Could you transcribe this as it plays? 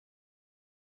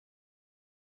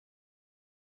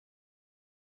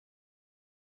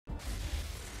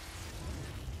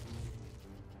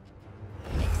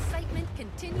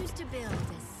continues to build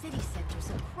as city centers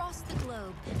across the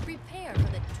globe prepare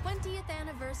for the 20th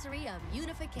anniversary of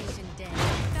Unification Day.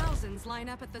 Thousands line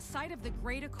up at the site of the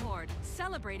Great Accord,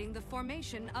 celebrating the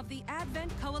formation of the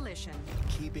Advent Coalition.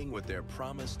 Keeping with their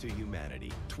promise to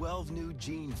humanity, 12 new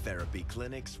gene therapy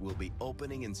clinics will be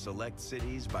opening in select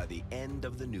cities by the end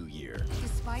of the new year.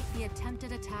 Despite the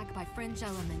attempted attack by fringe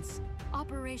elements,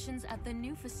 operations at the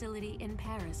new facility in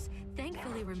Paris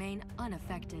thankfully remain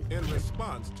unaffected. In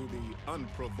response to the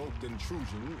unprovoked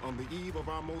intrusion on the eve of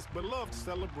our most beloved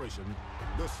celebration,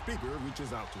 the speaker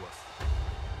reaches out to us.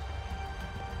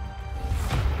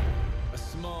 A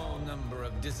small number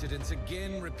of dissidents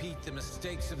again repeat the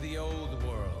mistakes of the old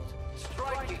world.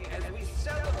 Striking as we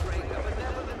celebrate a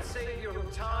benevolent savior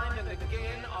who time and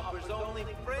again offers only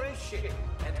friendship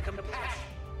and compassion.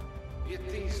 Yet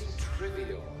these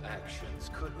trivial actions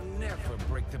could never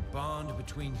break the bond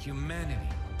between humanity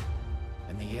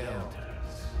and the Elders.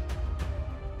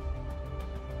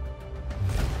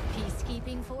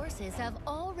 Peacekeeping forces have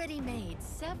already made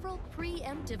several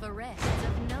preemptive arrests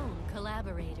of known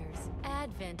collaborators.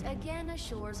 Advent again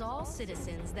assures all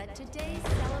citizens that today's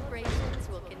celebrations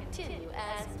will continue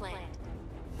as planned.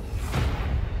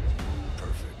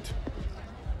 Perfect.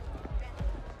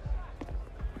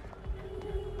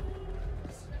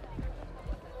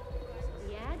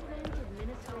 The Advent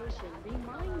administration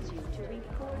reminds you to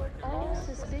report all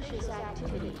suspicious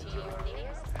activity to your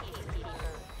nearest peacekeeper.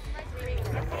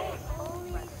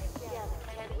 Only together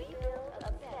can we build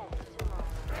a better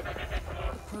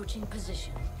tomorrow. Approaching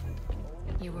position.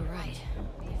 You were right.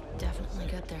 They've definitely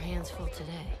got their hands full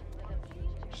today.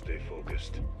 Stay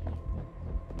focused.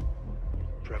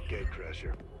 Prep gate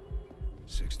crasher.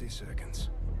 60 seconds.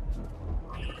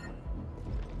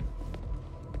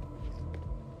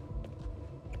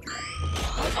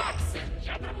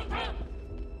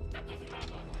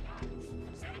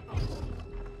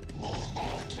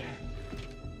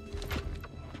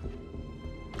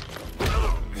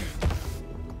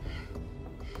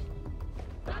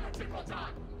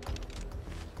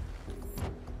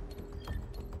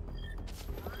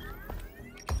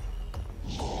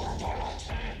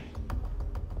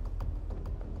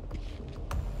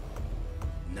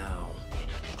 Now.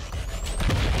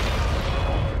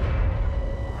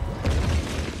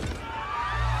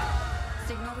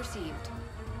 Signal received.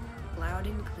 Loud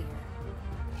and clear.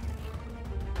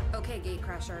 Okay,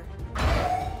 Gatecrasher.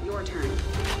 Your turn.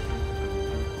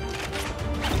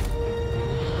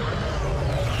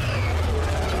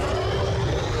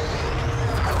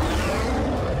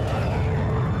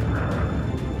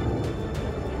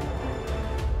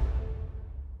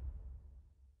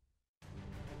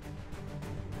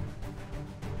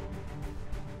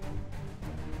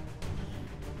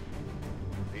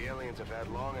 Have had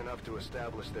long enough to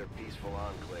establish their peaceful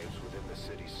enclaves within the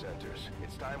city centers.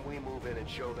 It's time we move in and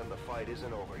show them the fight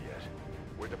isn't over yet.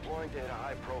 We're deploying to hit a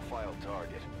high-profile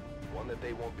target, one that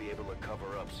they won't be able to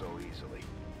cover up so easily.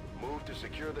 Move to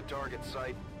secure the target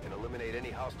site and eliminate any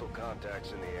hostile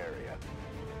contacts in the area.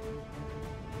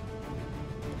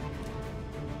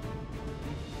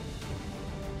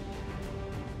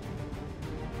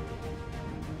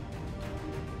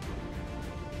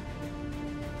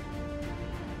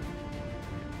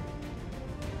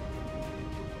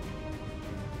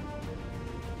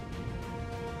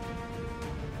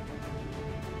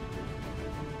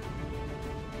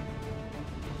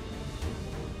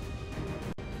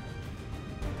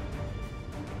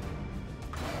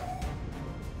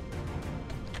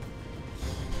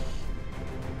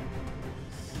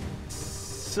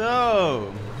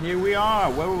 So, here we are.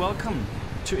 Well, welcome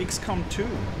to XCOM 2.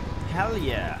 Hell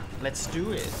yeah, let's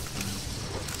do it.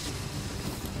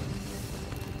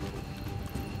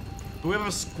 We have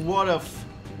a squad of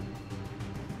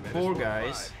 4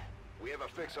 guys. We have a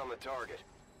fix on the target.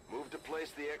 Move to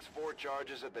place the X4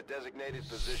 charges at the designated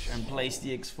position. And place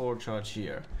the X4 charge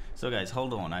here. So guys,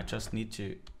 hold on. I just need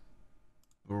to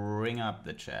bring up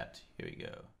the chat. Here we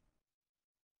go.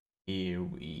 Here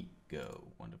we go.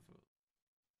 Wonderful.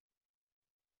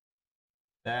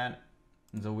 That,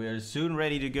 so we're soon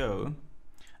ready to go.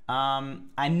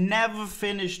 I never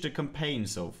finished the campaign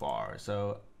so far,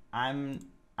 so I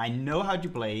know how to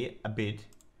play a bit,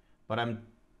 but I'm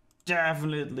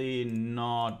definitely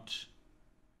not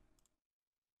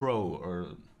pro or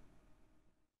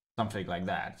something like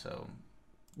that. So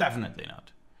definitely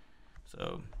not.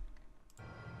 So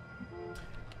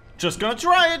just gonna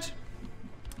try it.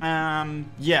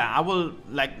 Yeah, I will,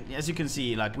 like, as you can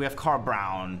see, like, we have Carl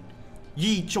Brown,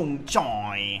 Yi Chung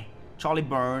Choi, Charlie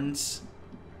Burns,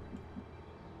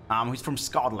 who's from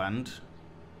Scotland.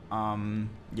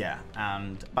 Yeah,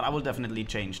 but I will definitely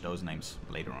change those names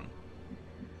later on.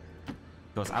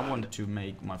 Because I want to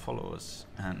make my followers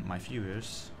and my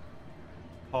viewers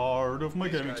part of my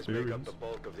game experience. Make up the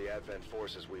bulk of the Advent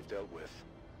forces we've dealt with.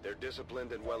 They're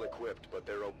disciplined and well equipped, but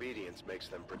their obedience makes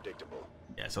them predictable.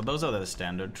 Yeah, so those are the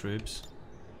standard troops.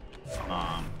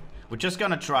 We're just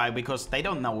gonna try, because they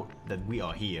don't know that we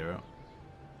are here.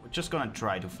 We're just gonna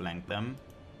try to flank them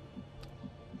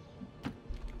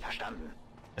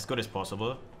as good as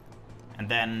possible, and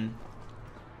then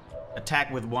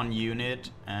attack with one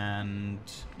unit and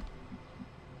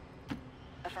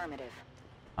affirmative.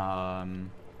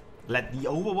 Let the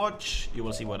Overwatch, you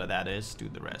will see what that is, do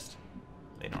the rest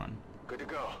later on. Good to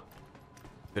go.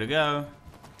 Good to go.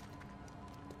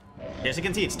 As you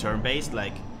can see, it's turn-based.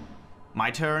 Like my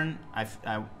turn,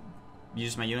 I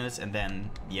use my units, and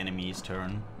then the enemy's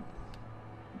turn.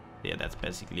 Yeah, that's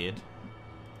basically it.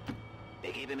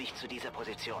 Begebe mich zu dieser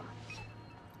Position.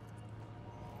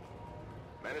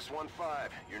 Menace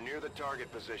 1-5, you're near the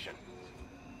target position.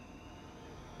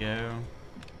 Go.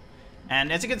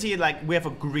 And as you can see, like we have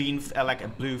a green, like a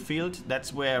blue field.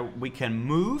 That's where we can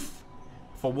move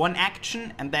for one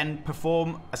action and then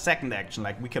perform a second action.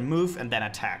 Like we can move and then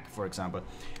attack, for example.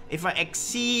 If I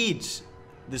exceed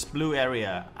this blue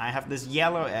area, I have this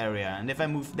yellow area, and if I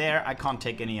move there, I can't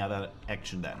take any other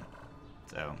action then.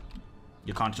 So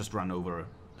you can't just run over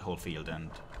the whole field and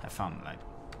have fun, like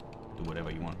do whatever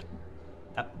you want.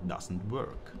 That doesn't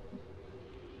work.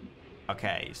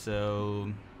 Okay,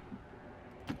 so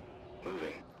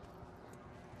moving.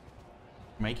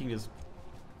 Making this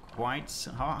quite.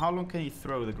 How long can you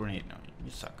throw the grenade? No,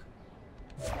 you suck.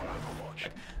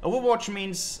 Overwatch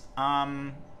means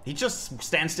he just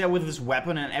stands there with his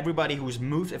weapon, and everybody who's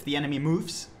moved, if the enemy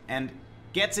moves and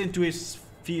gets into his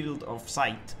field of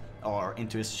sight or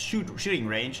into his shooting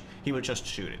range, he will just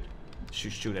shoot it.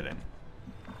 Shoot at him.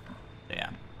 Yeah.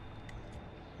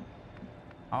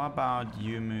 How about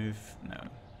you move? No.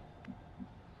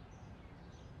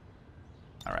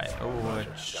 Alright,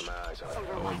 Overwatch.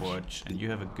 Overwatch. And you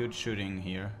have a good shooting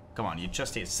here. Come on, you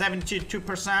just hit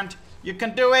 72%. You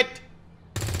can do it!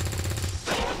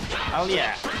 Oh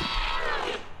yeah.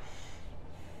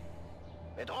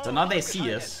 So now they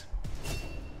see us.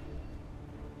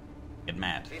 Get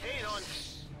mad.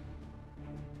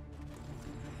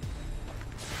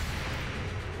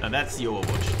 Now that's the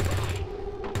Overwatch.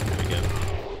 There we go.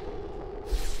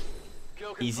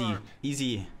 Easy,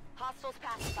 easy. Hostiles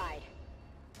pacified.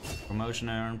 Promotion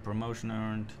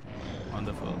earned.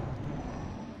 Wonderful.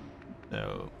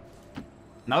 So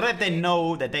now that they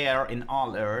know that they are in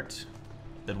alert,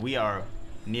 that we are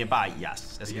nearby,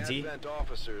 yes, as you can see,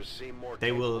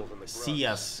 they will see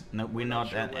us. No, we're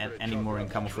not anymore in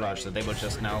camouflage, so they will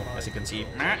just know, as you can see.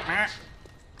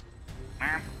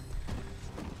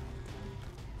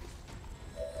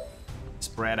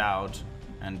 Spread out,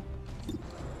 and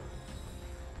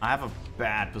I have a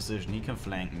bad position. He can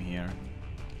flank me here.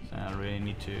 So I really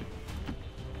need to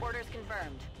Orders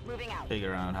confirmed. Moving out.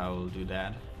 Figure out how we'll do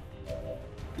that.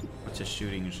 What's his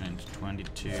shooting range?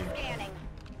 22. Scanning.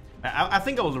 I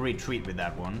think I will retreat with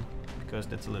that one, because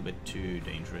that's a little bit too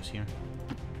dangerous here.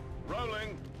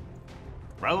 Rolling.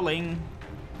 Rolling.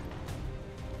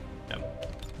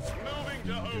 Moving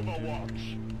to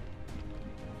Overwatch.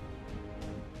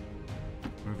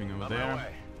 Moving over there.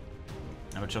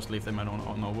 I would just leave them on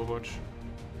Overwatch.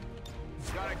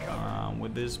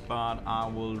 With this part, I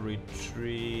will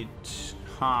retreat.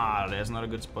 There's not a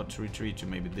good spot to retreat to.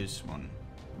 Maybe this one.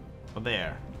 Or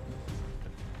there.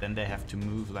 But then they have to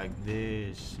move like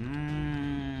this.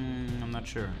 I'm not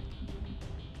sure.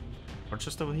 Or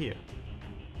just over here.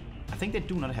 I think they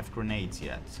do not have grenades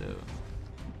yet, so.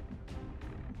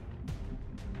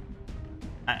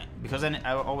 Because then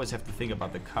I always have to think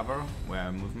about the cover where I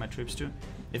move my troops to.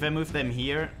 If I move them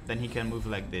here, then he can move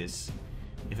like this.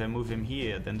 If I move him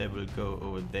here, then they will go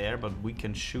over there, but we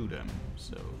can shoot them,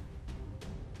 so.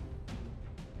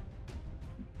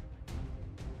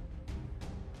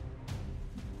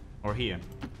 Or here.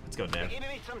 Let's go there.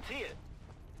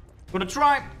 Gonna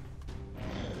try!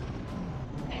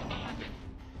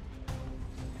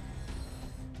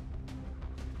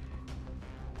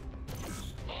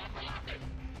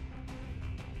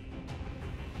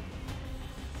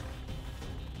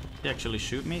 They actually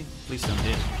shoot me? Please don't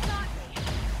hit.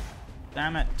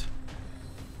 Damn it.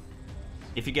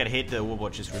 If you get hit, the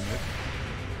Overwatch is removed.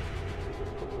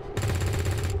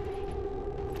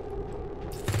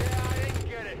 Yeah, I didn't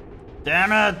get it.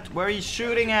 Damn it! Where are you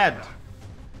shooting at?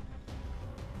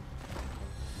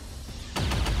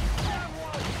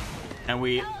 And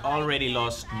we already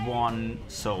lost one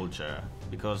soldier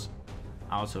because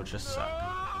our soldiers suck.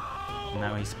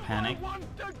 Now he's panicked. I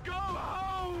want to go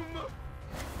home.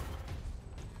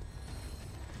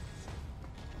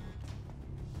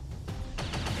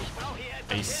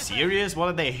 Are you serious? What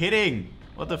are they hitting?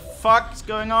 What the fuck is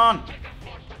going on?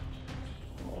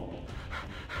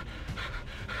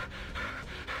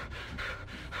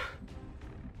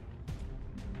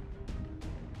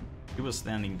 He was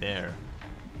standing there.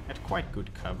 Had quite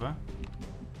good cover.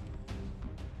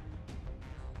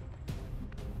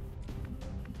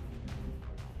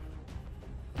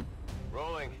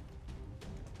 Rolling.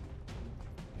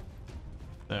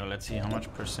 So let's see how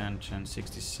much percent chance.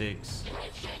 66.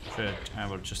 But I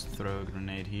will just throw a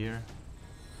grenade here.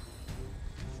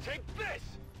 Take this.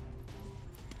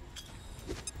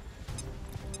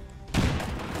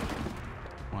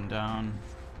 One down.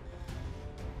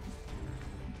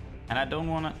 And I don't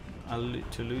want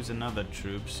to lose another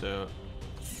troop, so...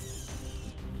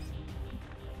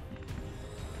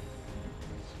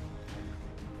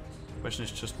 Question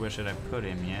is just where should I put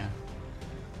him, yeah.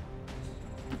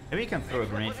 Maybe you can throw a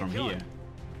grenade from here.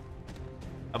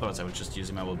 Otherwise I would just use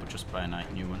him, I will just buy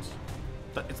new ones.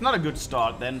 But it's not a good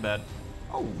start then, but...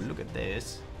 Oh, look at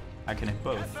this. I can hit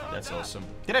both, that's awesome.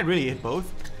 Did I really hit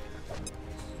both?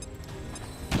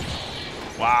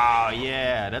 Wow,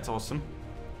 yeah, that's awesome.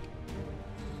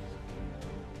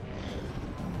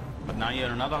 But now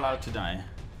you're not allowed to die.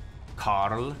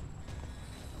 Carl.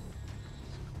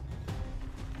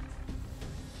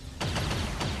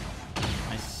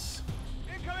 Nice.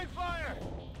 Incoming fire.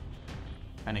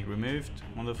 Panic removed.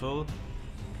 Wonderful.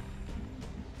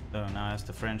 So now has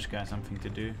the French guy something to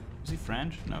do. Is he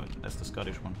French? No, that's the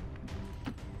Scottish one.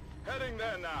 Heading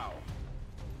there now.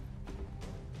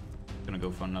 Gonna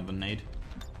go for another nade.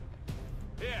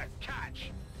 Here,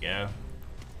 catch. Go.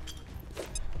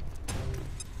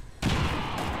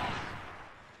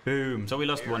 Boom. So we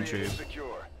lost one troop.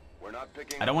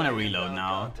 I don't want to reload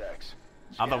now.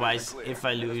 Otherwise, if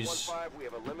I lose,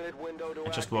 I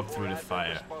just walk through the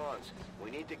fire. We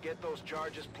need to get those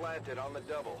charges planted on the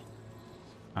double.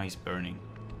 Oh, he's burning.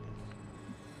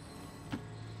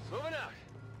 Moving out.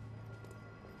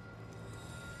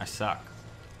 I suck.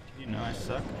 You know I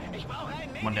suck.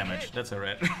 1 damage. That's a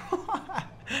red.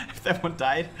 If that one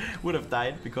died, would have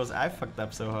died because I fucked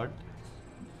up so hard.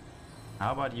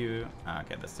 How about you? Ah,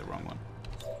 okay, that's the wrong one.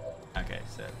 Okay,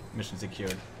 so mission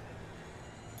secured.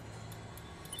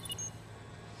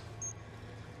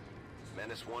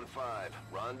 Menace 1-5.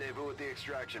 Rendezvous at the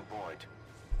extraction point.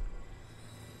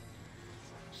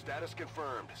 Status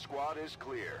confirmed. Squad is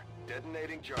clear.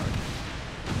 Detonating charges.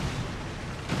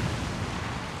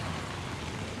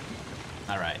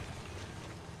 Alright.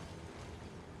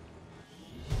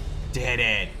 Did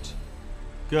it!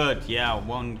 Good, yeah,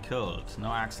 1 killed.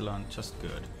 No excellent, just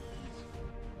good.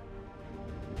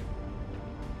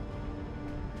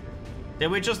 There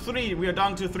were just 3. We are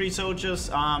down to 3 soldiers.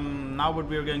 Now what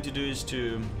we're going to do is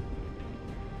to...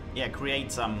 yeah, create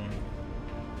some...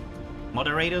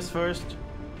 moderators first.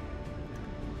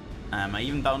 I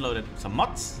even downloaded some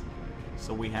mods.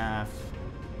 So we have...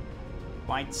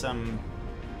 quite some...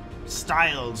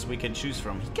 styles we can choose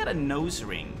from. He got a nose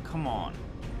ring, come on.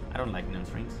 I don't like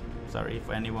nose rings. Sorry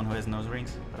for anyone who has nose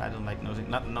rings, but I don't like nose rings.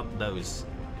 Not those.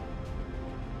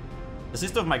 The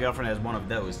sister of my girlfriend has one of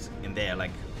those in there,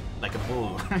 like a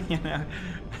bull, you know.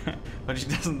 But she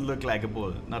doesn't look like a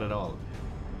bull, not at all.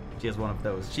 She has one of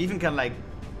those. She even can like,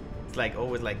 it's like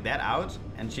always like that out,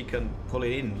 and she can pull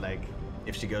it in, like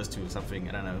if she goes to something,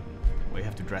 I don't know, where you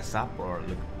have to dress up or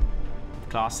look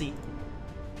classy.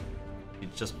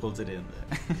 It just pulls it in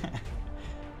there.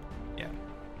 Yeah.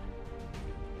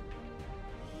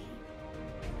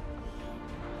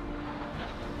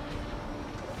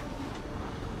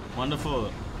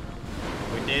 Wonderful.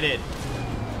 We did it.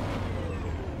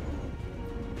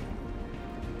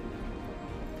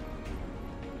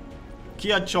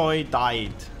 Kia Choi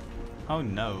died. Oh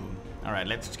no. Alright,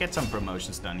 let's get some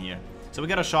promotions done here. So we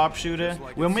got a sharpshooter.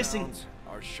 Like We're missing...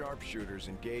 Our sharpshooters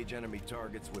engage enemy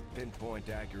targets with pinpoint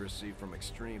accuracy from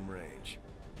extreme range.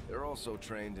 They're also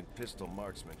trained in pistol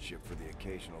marksmanship for the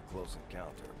occasional close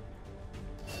encounter.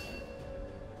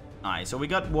 Alright, so we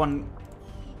got one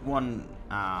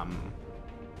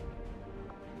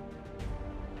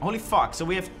holy fuck, so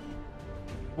we have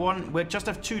we just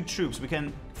have 2 troops. We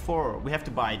have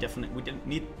to buy we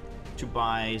need to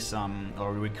buy some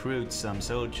or recruit some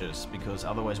soldiers, because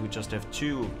otherwise we just have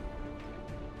 2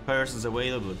 persons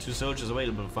available, 2 soldiers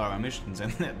available for our missions,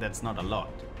 and that's not a lot.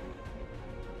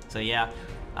 So yeah,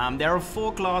 there are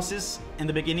 4 classes in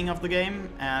the beginning of the game,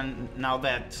 and now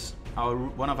that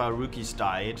one of our rookies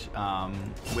died,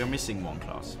 we're missing 1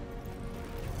 class.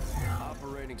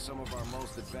 Operating some of our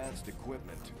most advanced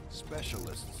equipment,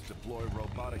 specialists deploy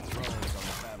robotic drones on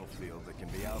the battlefield that can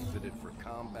be outfitted for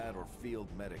combat or field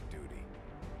medic duty.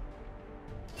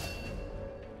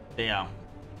 Yeah,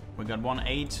 We got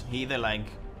 1-8. He either like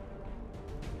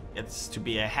gets to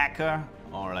be a hacker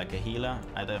or like a healer.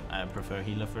 I prefer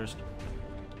healer first.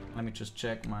 Let me just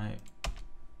check. My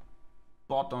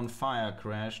bot on Fire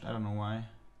crashed. I don't know why.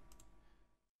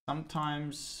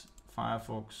 Sometimes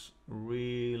Firefox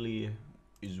really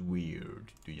is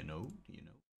weird. Do you know? Do you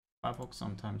know? Firefox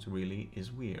sometimes really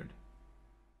is weird.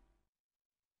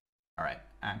 Alright,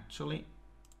 actually,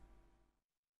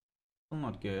 still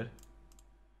not good.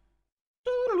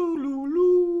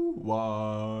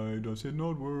 Why does it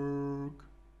not work?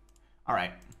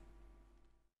 Alright.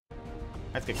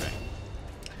 Let's get going.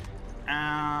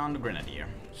 And the Grenadier.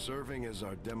 Serving as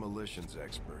our demolitions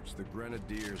experts, the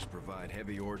Grenadiers provide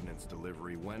heavy ordnance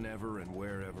delivery whenever and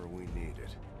wherever we need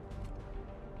it.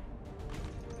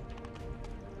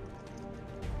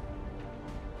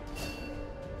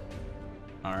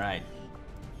 Alright.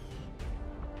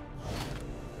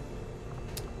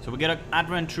 So we get an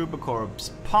Advent Trooper Corps.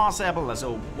 Possible,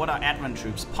 so what are Advent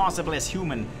Troops? Possible as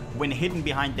human when hidden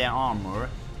behind their armor.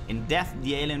 In death,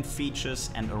 the alien features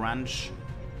and orange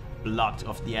blood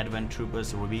of the Advent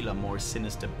Troopers reveal a more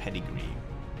sinister pedigree.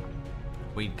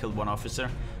 We killed one officer.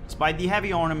 Despite the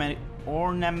heavy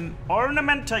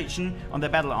ornamentation on the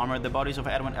battle armor, the bodies of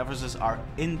Advent officers are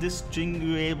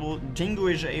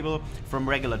indistinguishable from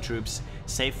regular troops,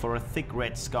 save for a thick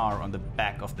red scar on the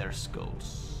back of their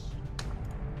skulls.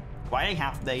 Why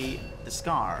have they the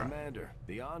scar? Commander,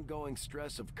 the ongoing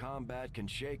stress of combat can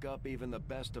shake up even the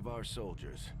best of our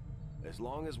soldiers. As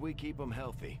long as we keep them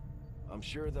healthy, I'm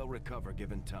sure they'll recover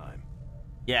given time.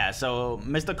 Yeah, so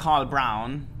Mr. Carl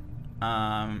Brown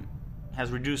has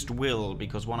reduced will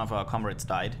because one of our comrades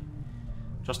died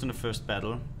just in the first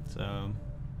battle. So,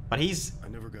 but he's I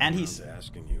never got around to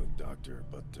asking you, Doctor,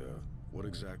 but what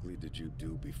exactly did you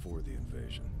do before the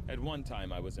invasion? At one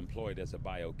time, I was employed as a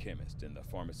biochemist in the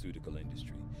pharmaceutical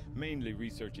industry, mainly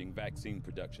researching vaccine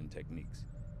production techniques.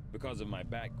 Because of my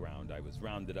background, I was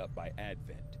rounded up by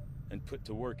Advent and put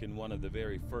to work in one of the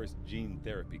very first gene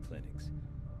therapy clinics.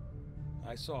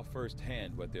 I saw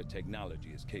firsthand what their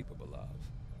technology is capable of,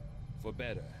 for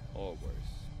better or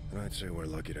worse. And I'd say we're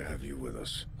lucky to have you with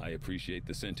us. I appreciate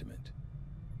the sentiment.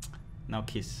 Now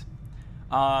kiss.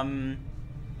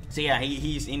 So yeah,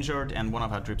 he's injured and one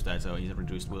of our troops died, so he's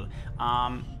reduced will.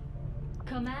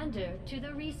 Commander, to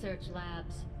the research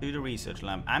labs. To the research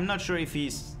lab. I'm not sure if he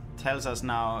tells us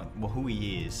now who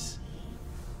he is.